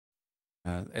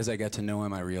as I got to know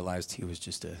him, I realized he was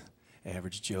just a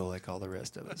average Joe like all the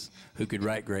rest of us who could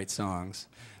write great songs.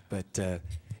 But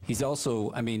he's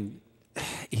also, I mean,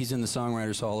 he's in the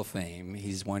Songwriters Hall of Fame.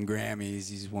 He's won Grammys,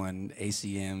 he's won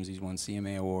ACMs, he's won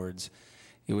CMA Awards.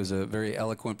 He was a very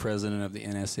eloquent president of the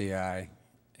NSAI,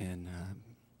 and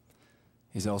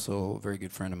he's also a very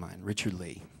good friend of mine, Richard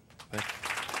Leigh.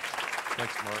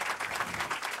 Thanks, Mark.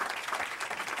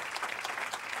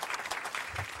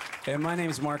 And my name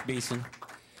is Mark Beeson.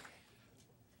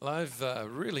 Well, I've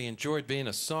really enjoyed being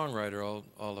a songwriter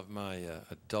all of my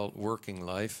adult working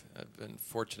life. I've been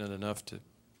fortunate enough to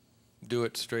do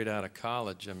it straight out of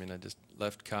college. I mean, I just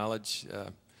left college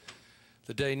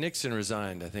the day Nixon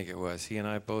resigned, I think it was. He and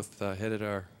I both headed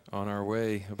on our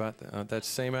way about that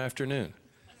same afternoon.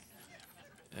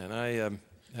 And I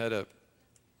had a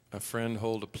friend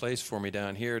hold a place for me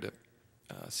down here to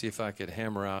see if I could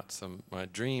hammer out some of my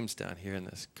dreams down here in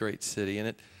this great city.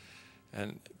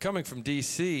 And coming from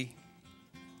D.C.,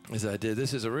 as I did,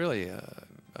 this is a really,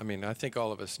 I mean, I think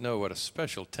all of us know what a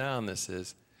special town this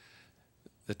is,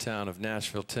 the town of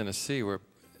Nashville, Tennessee, where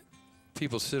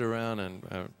people sit around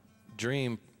and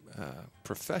dream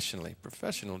professionally,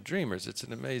 professional dreamers. It's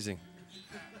an amazing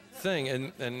thing,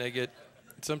 and they get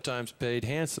sometimes paid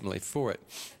handsomely for it.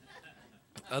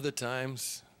 Other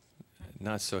times,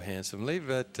 not so handsomely,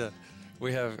 but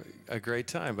we have a great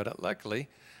time. But luckily,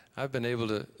 I've been able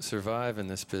to survive in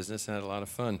this business and had a lot of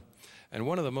fun. And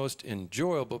one of the most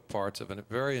enjoyable parts of a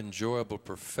very enjoyable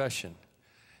profession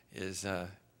is,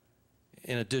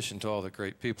 in addition to all the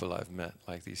great people I've met,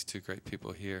 like these two great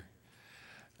people here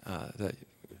that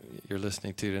you're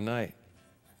listening to tonight,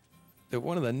 that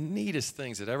one of the neatest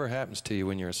things that ever happens to you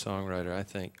when you're a songwriter, I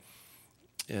think,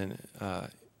 and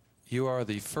you are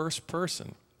the first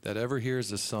person that ever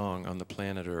hears a song on the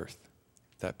planet Earth,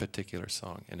 that particular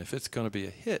song. And if it's going to be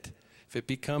a hit, if it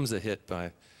becomes a hit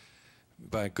by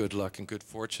good luck and good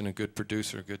fortune, a good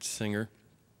producer, a good singer,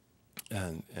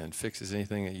 and fixes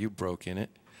anything that you broke in it,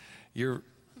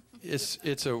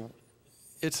 it's an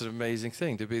amazing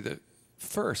thing to be the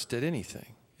first at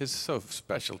anything. It's so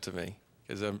special to me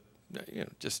because I'm, you know,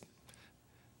 just,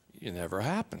 it never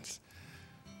happens.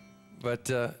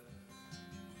 But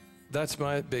that's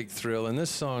my big thrill. And this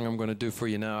song I'm going to do for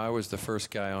you now, I was the first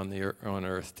guy on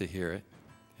Earth to hear it,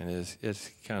 and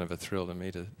it's kind of a thrill to me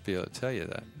to be able to tell you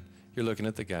that. You're looking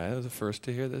at the guy that was the first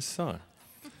to hear this song.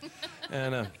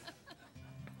 And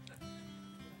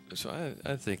so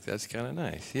I think that's kind of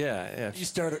nice. Yeah. You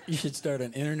should start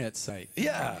an internet site.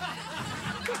 Yeah.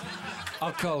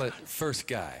 I'll call it First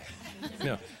Guy.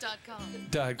 No.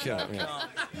 .com. .com. Yeah.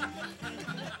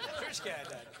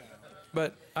 Firstguy.com.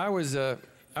 But I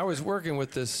was working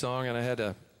with this song, and I had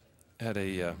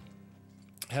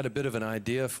a bit of an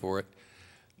idea for it,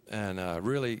 and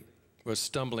really was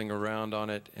stumbling around on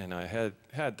it, and I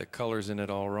had the colors in it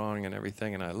all wrong and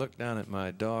everything, and I looked down at my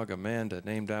dog Amanda,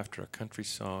 named after a country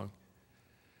song,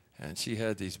 and she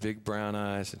had these big brown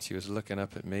eyes, and she was looking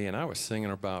up at me, and I was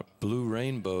singing about blue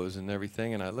rainbows and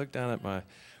everything, and I looked down at my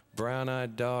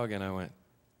brown-eyed dog, and I went,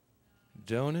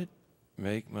 "Don't it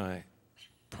make my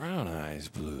brown eyes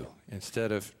blue?"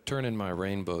 instead of turning my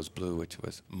rainbows blue, which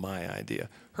was my idea.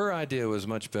 Her idea was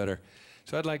much better.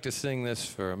 So I'd like to sing this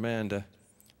for Amanda,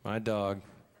 my dog,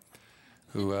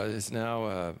 who is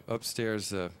now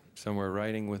upstairs somewhere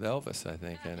writing with Elvis, I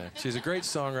think. And she's a great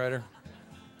songwriter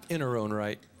in her own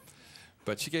right.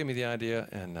 But she gave me the idea,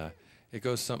 and it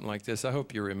goes something like this. I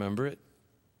hope you remember it,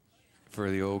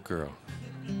 for the old girl.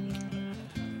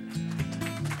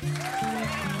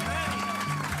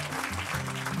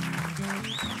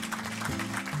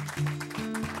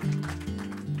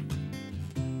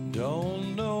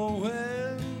 Don't know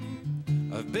when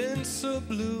I've been so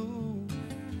blue.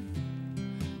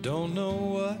 Don't know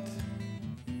what's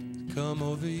come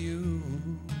over you.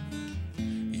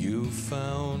 You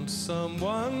found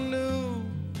someone new,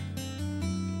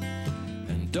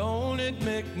 and don't it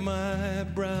make my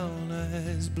brown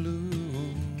eyes blue?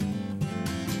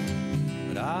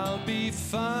 But I'll be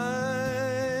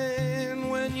fine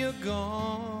when you're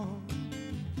gone.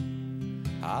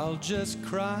 I'll just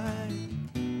cry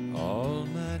all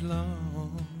night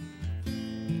long.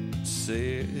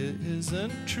 Say it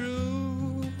isn't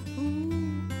true,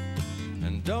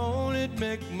 and don't it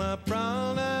make my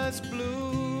brown eyes blue?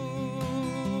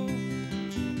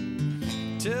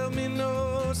 Tell me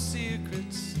no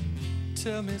secrets,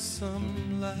 tell me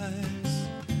some lies.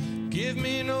 Give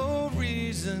me no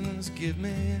reasons, give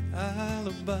me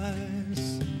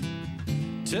alibis.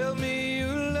 Tell me you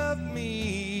love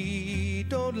me,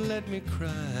 don't let me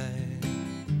cry.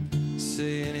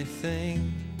 Say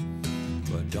anything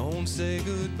But don't say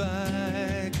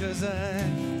goodbye, 'cause I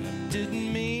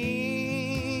didn't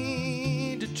mean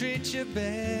to treat you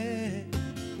bad.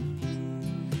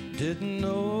 Didn't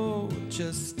know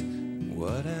just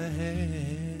what I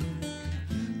had.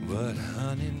 But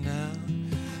honey, now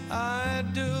I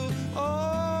do.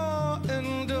 Oh,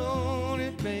 and don't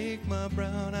it make my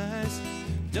brown eyes,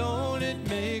 don't it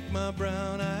make my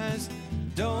brown eyes,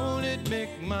 don't it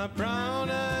make my brown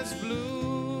eyes blue?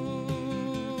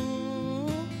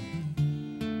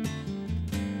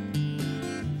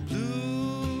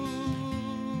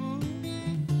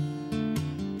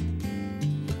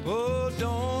 Oh,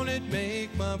 don't it make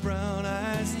my brown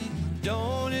eyes,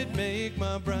 don't it make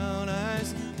my brown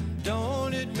eyes,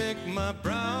 don't it make my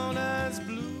brown eyes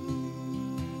blue?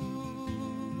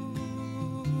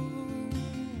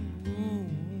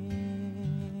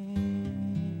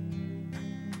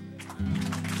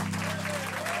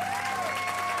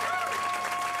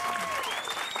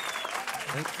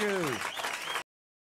 Thank you.